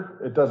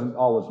Scripture, it doesn't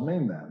always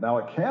mean that. Now,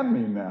 it can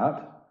mean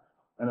that,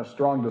 and a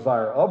strong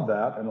desire of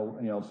that,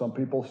 and some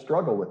people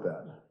struggle with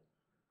that.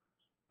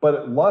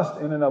 But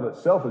lust in and of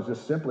itself is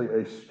just simply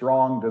a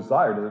strong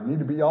desire. Does it need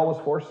to be always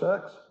for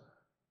sex?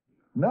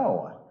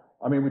 No.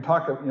 I mean, we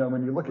talk,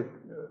 when you look at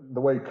the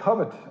way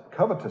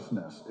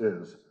covetousness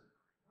is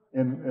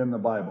in the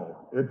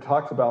Bible, it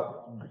talks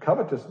about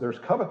there's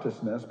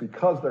covetousness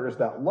because there is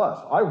that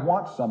lust. I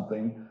want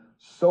something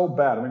so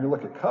bad. When you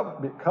look at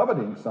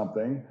coveting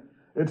something,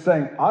 it's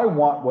saying, I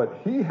want what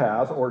he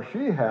has or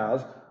she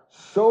has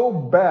so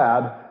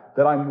bad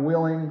that I'm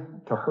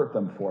willing to hurt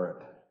them for it.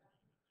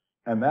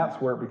 And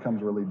that's where it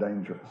becomes really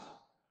dangerous.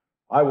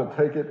 I will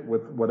take it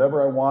with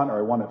whatever I want, or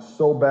I want it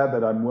so bad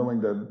that I'm willing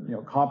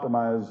to,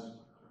 compromise,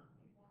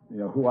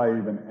 who I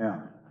even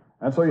am.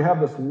 And so you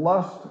have this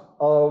lust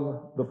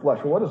of the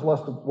flesh. Well,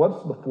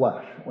 what's the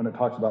flesh when it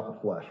talks about the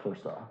flesh,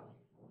 first off?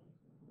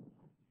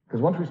 Because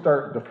once we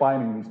start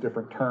defining these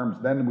different terms,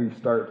 then we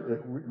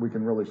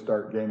can really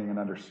start gaining an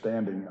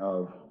understanding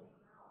of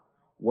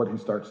what he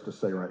starts to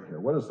say right here.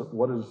 What is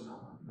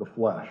the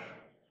flesh?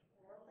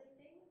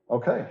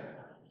 Okay.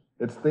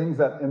 It's things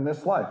that in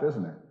this life,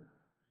 isn't it?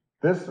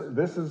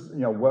 This is,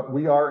 what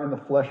we are in the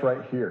flesh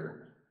right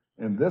here.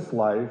 In this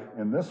life,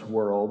 in this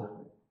world,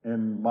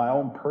 in my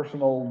own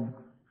personal,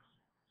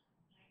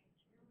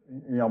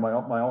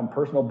 my own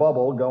personal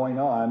bubble going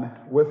on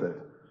with it.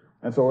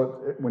 And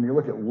so when you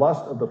look at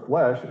lust of the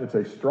flesh, it's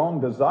a strong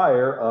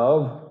desire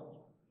of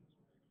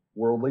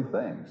worldly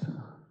things.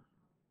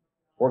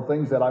 Or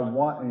things that I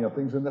want,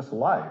 things in this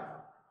life.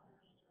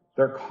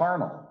 They're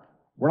carnal.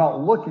 We're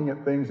not looking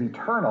at things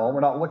eternal.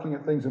 We're not looking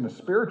at things in a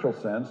spiritual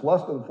sense.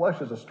 Lust of the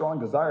flesh is a strong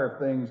desire of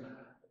things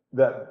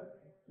that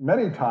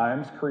many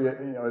times create,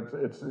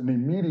 it's an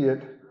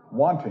immediate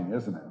wanting,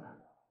 isn't it?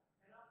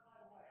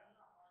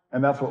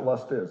 And that's what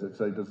lust is. It's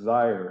a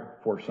desire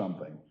for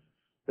something.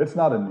 It's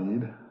not a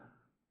need.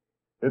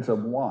 It's a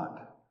want.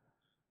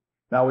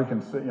 Now we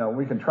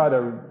can try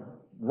to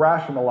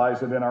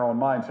rationalize it in our own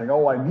mind, saying,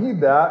 "Oh, I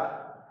need that."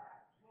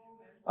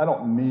 I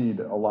don't need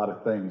a lot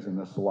of things in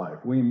this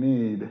life. We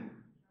need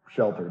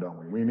shelter, don't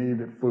we? We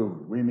need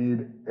food. We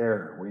need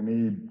air. We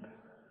need,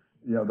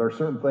 there are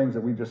certain things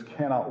that we just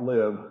cannot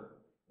live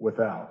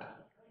without.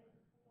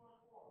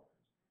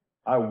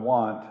 I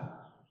want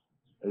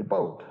a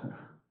boat.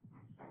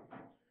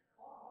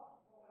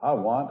 I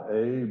want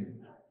a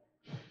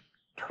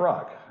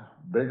truck,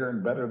 bigger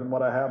and better than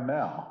what I have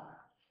now.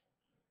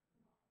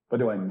 But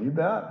do I need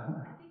that?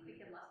 I think we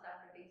can lust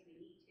after things we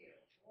need to,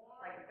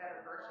 like a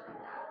better version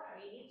of that.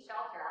 We need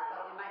shelter,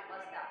 but we might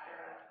lust after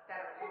a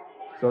better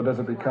home. So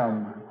does it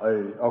become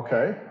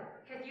okay?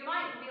 Because you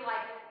might be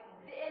like,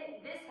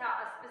 in this house,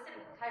 a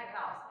specific type of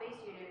house,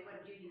 space unit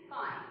would do you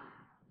fine,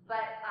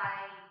 but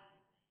I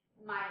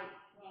might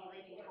be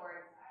leaning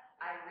towards,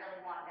 I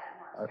really want that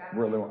more.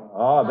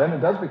 Then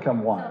it does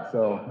become want.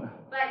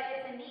 But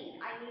it's a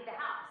need. I need the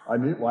house. I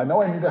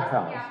know I need a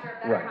house. After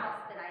a better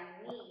house than I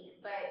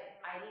need, but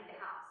I need the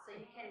house. So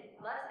you can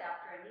lust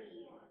after a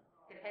need,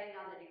 depending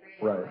on the degree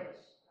in which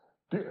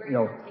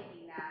you're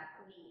taking that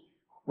need.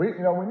 We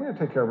need to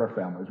take care of our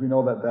families. We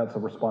know that that's a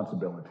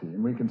responsibility.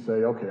 And we can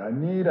say, okay, I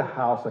need a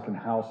house that can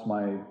house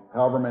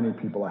however many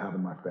people I have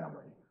in my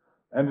family.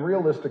 And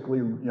realistically,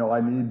 I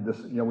need this,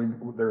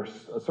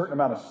 there's a certain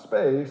amount of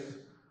space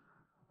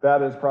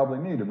that is probably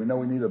needed. We know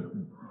we need a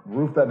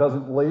roof that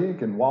doesn't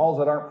leak and walls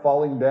that aren't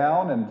falling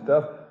down and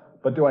stuff.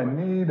 But do I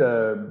need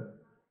a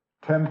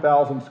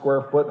 10,000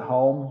 square foot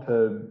home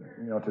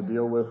to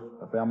deal with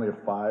a family of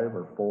 5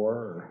 or 4?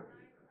 Or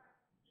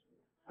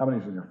how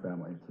many's in your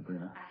family,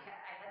 Sabrina? I had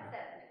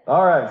 7.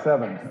 All right,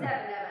 7. There's 7 of us,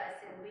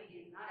 and we do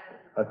not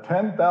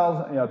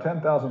have a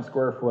 10,000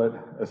 square foot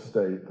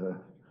estate.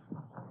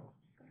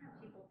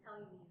 people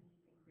telling you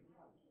things that you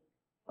don't need.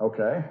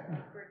 Okay.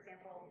 Like, for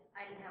example,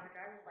 I didn't have a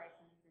driver's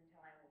license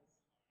until I was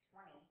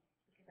 20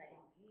 because I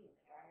didn't need a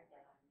driver's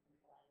license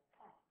until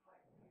I was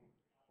 20.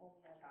 Well, we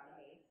lived on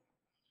base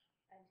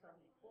until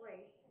he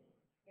deployed.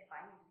 If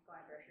I needed to go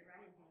on a grocery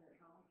run and he was at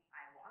home,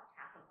 I walked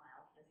half a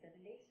mile to the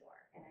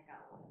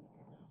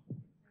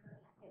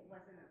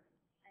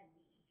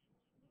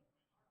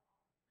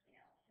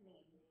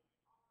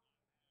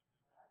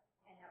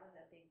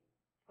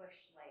push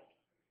like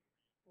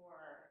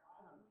for,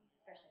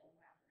 especially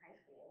when I was in high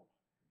school,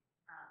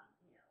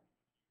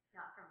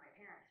 not from my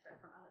parents,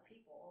 but from other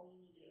people, oh, you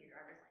need to get your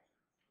driver's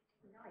license.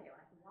 No, I don't.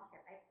 I can walk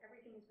it.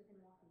 Everything is within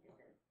walking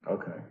distance.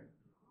 Okay.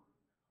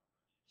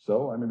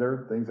 So, I mean, there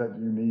are things that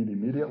you need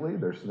immediately.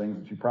 There's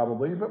things that you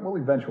probably, but will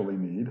eventually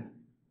need.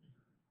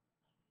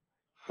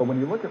 But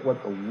when you look at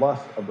what the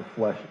lust of the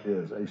flesh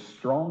is, a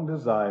strong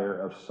desire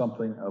of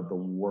something of the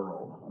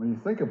world. I mean, you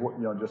think of what,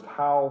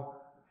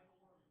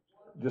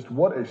 just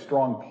what a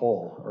strong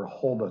pull or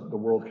hold that the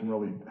world can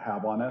really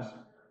have on us.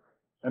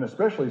 And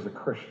especially as a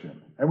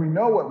Christian. And we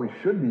know what we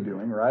should be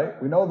doing,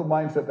 right? We know the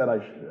mindset that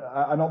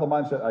I know the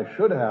mindset I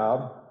should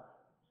have.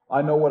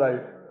 I know what I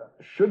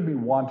should be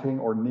wanting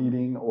or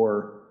needing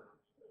or,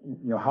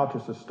 how to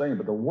sustain.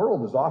 But the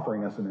world is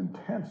offering us an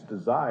intense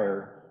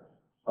desire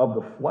of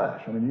the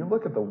flesh. I mean, you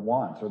look at the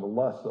wants or the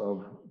lusts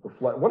of the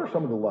flesh. What are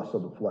some of the lusts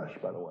of the flesh,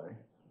 by the way?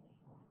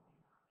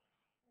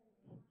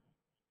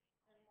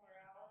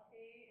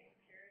 Immorality,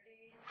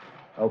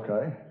 impurity.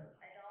 Okay.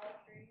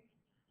 Idolatry.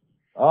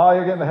 Oh,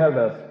 you're getting ahead of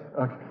us.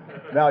 Okay.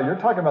 Now, you're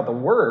talking about the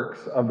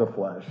works of the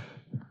flesh,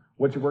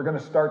 which we're going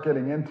to start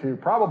getting into.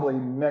 Probably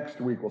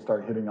next week we'll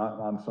start hitting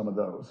on some of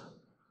those.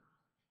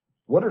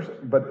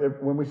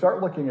 When we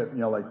start looking at,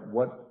 like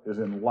what is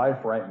in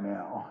life right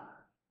now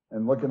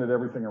and looking at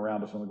everything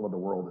around us and looking at what the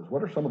world is,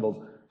 what are some of those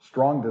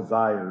strong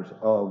desires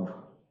of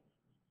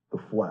the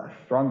flesh?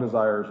 Strong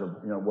desires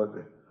of, what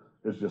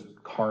is just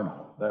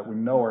carnal that we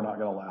know are not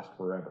going to last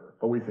forever.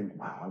 But we think,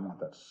 wow, I want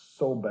that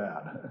so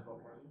bad.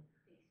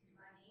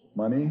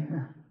 Money?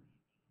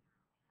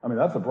 I mean,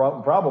 that's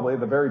probably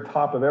the very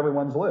top of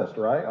everyone's list,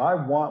 right? I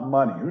want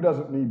money. Who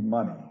doesn't need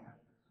money?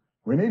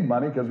 We need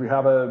money because we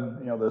have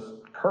this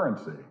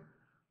currency.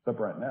 Except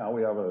right now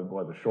we have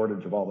a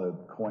shortage of all the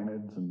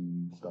coinage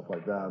and stuff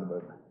like that.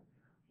 But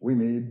we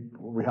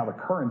have a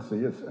currency.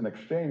 It's an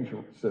exchange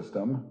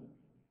system,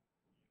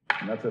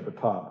 and that's at the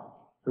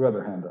top. Who had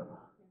their hand up?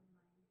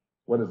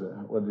 What is it?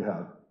 What did you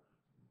have?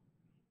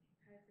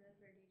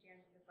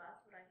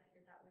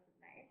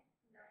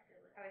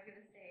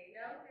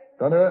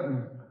 Don't do it.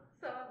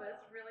 Some of us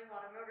really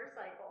want a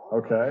motorcycle.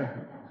 Okay.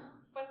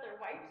 But their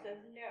wife says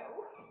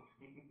no.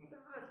 Some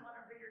of us want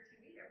a bigger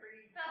TV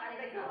every time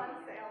they go on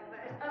sale,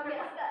 but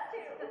yes, that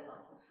too.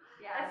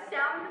 Yeah, a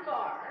sound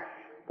bar.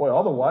 Boy,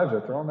 all the wives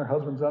are throwing their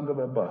husbands under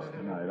the bus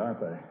tonight, aren't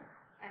they?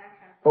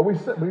 But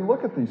we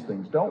look at these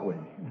things, don't we?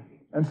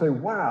 And say,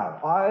 wow,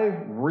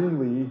 I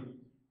really,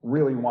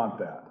 really want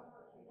that.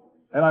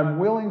 And I'm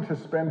willing to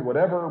spend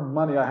whatever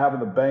money I have in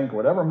the bank,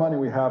 whatever money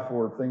we have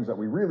for things that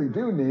we really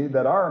do need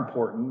that are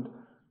important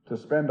to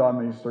spend on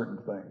these certain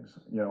things.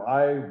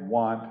 I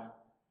want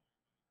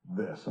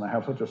this, and I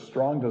have such a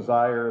strong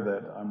desire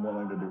that I'm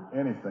willing to do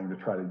anything to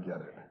try to get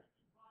it.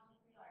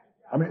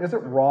 I mean, is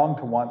it wrong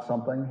to want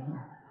something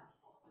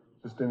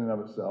just in and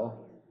of itself?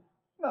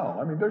 No,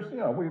 I mean,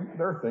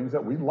 there are things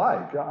that we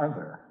like, aren't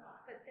there?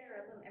 But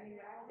when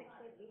I was a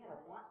kid, we had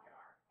a want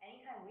jar.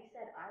 Anytime we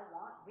said I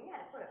want, we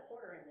had to put a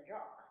quarter in the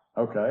jar.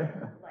 Okay.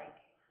 Like,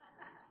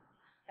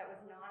 that was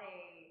not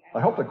I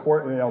hope the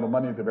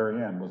money at the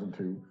very end wasn't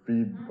to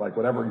feed, like,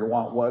 whatever your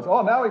want was.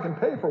 Oh, now we can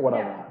pay for what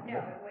I want. No,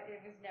 it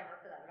was never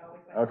for that. It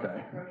always went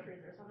to groceries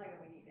or something that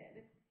we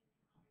needed.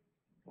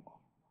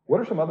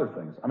 What are some other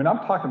things? I mean, I'm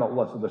talking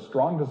about the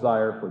strong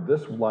desire for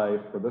this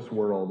life, for this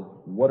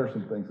world. What are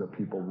some things that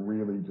people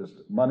really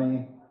just,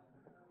 money?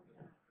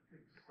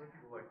 Some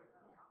people like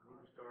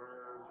movie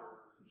stars or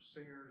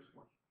singers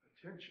want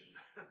attention.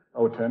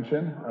 Oh,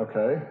 attention?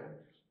 Okay.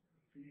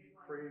 You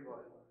crave in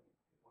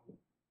the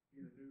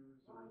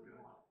news or in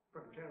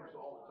front of cameras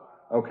all the time.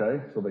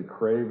 Okay, so they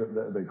crave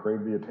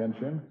the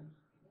attention.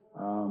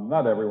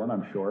 Not everyone,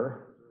 I'm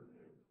sure.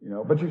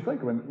 But you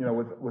think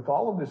with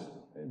all of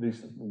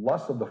these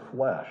lusts of the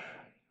flesh,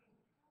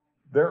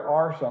 there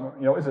are some,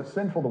 is it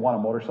sinful to want a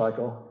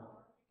motorcycle?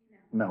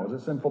 No. Is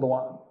it sinful to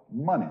want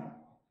money?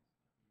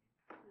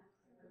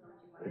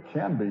 It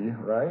can be,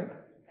 right?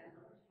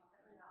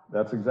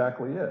 That's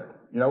exactly it.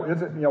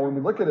 Is it, when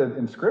we look at it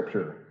in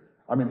Scripture,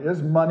 I mean,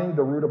 is money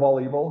the root of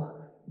all evil?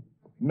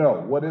 No.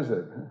 What is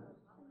it?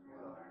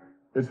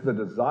 It's the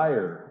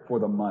desire for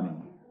the money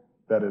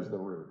that is the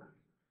root.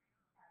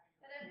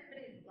 But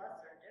everybody's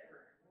lusts are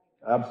different.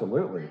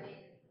 Absolutely. I mean,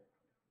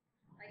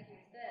 like you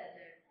said,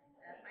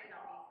 that might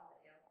not be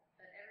somebody else,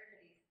 but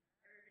everybody's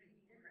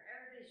different.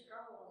 Everybody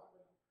struggles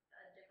with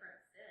a different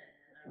sin.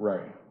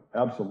 Right.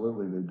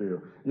 Absolutely, they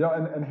do.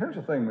 And here's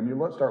the thing: when you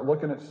start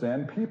looking at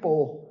sin,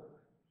 people,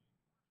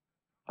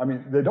 I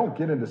mean, they don't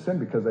get into sin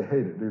because they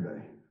hate it, do they?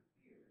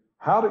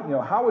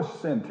 How is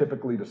sin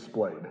typically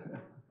displayed?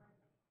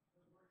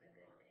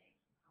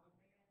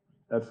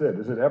 That's it.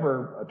 Is it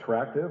ever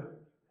attractive?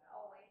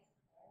 Always.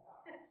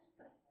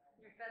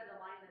 You're fed the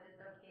line that it's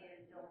okay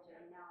to indulge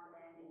every now and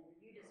then, and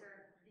you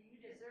deserve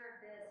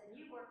this, and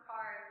you work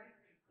hard,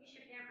 you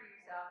should pamper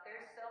yourself.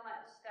 There's so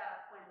much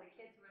stuff when the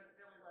kids were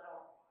really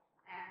little,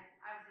 and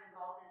I was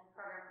involved in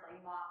programs like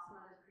MOPS,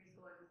 Mothers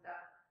Preschoolers and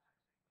stuff.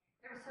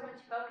 There was so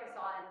much focus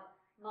on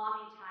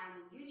mommy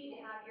time, and you need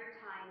to have your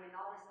time and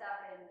all this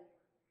stuff, and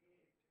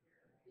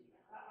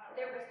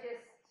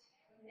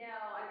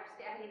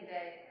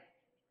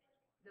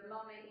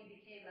moment you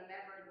became a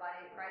member of the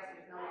body of Christ,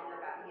 it was no longer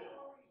about you.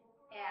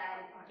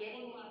 And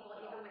getting people,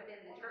 even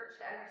within the church,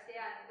 to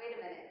understand, wait a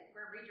minute,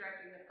 we're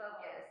redirecting the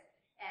focus,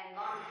 and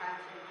mommy time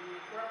should be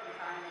worldly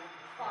time, and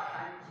spa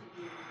time should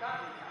be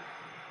godly time.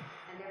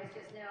 And there was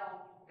just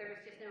no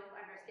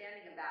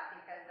understanding of that,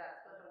 because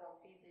that's what the world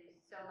feeds you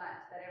so much,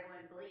 that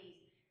everyone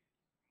believes,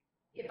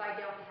 if I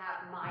don't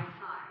have my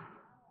time,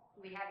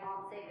 we had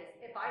mom say this,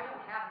 if I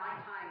don't have my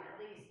time at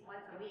least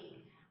once a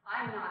week,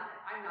 I'm not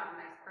a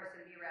nice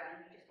person to be around,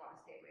 and you just want to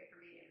stay away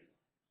from me.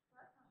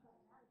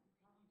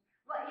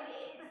 Well,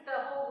 it's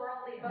the whole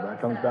worldly focus. That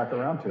comes back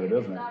around to it,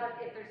 isn't it?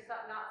 If there's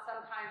not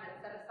some time that's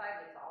set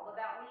aside that's all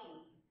about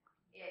me,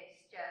 it's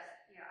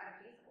just,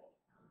 unfeasible.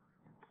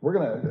 We're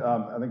gonna,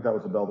 I think that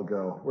was the bell to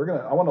go.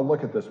 I want to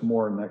look at this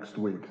more next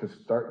week to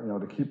start,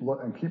 to keep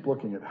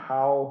looking at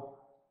how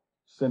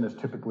sin is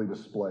typically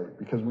displayed.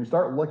 Because when we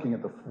start looking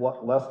at the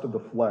lust of the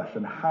flesh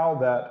and how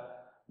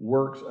that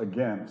works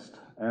against,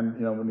 and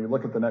when you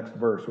look at the next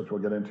verse, which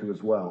we'll get into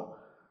as well,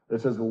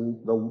 it says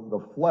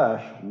the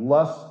flesh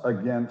lusts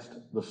against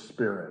the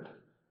spirit.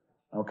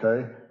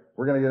 Okay?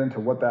 We're going to get into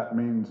what that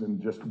means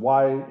and just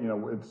why,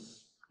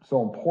 it's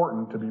so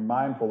important to be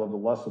mindful of the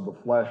lusts of the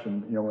flesh.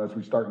 And, as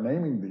we start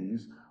naming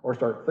these or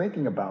start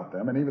thinking about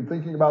them, and even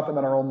thinking about them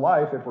in our own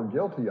life if we're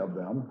guilty of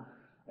them.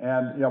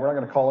 And, we're not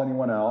going to call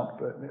anyone out,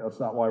 but that's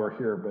not why we're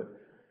here. But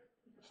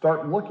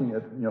start looking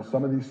at,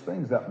 some of these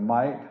things that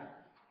might,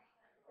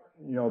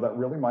 that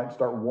really might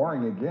start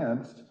warring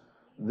against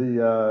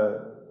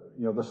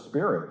the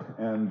spirit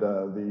and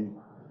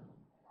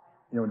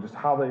just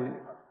how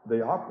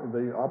they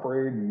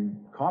operate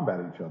and combat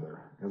each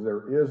other. Because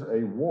there is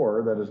a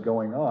war that is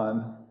going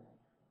on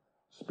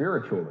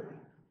spiritually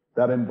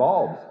that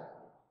involves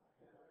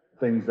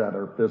things that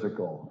are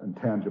physical and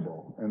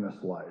tangible in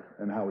this life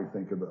and how we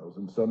think of those.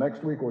 And so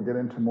next week we'll get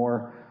into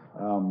more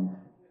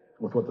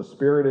with what the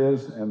Spirit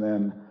is, and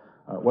then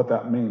what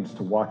that means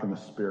to walk in the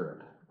Spirit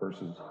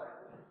versus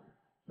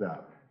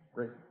that.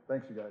 Great.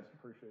 Thanks, you guys.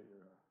 Appreciate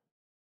your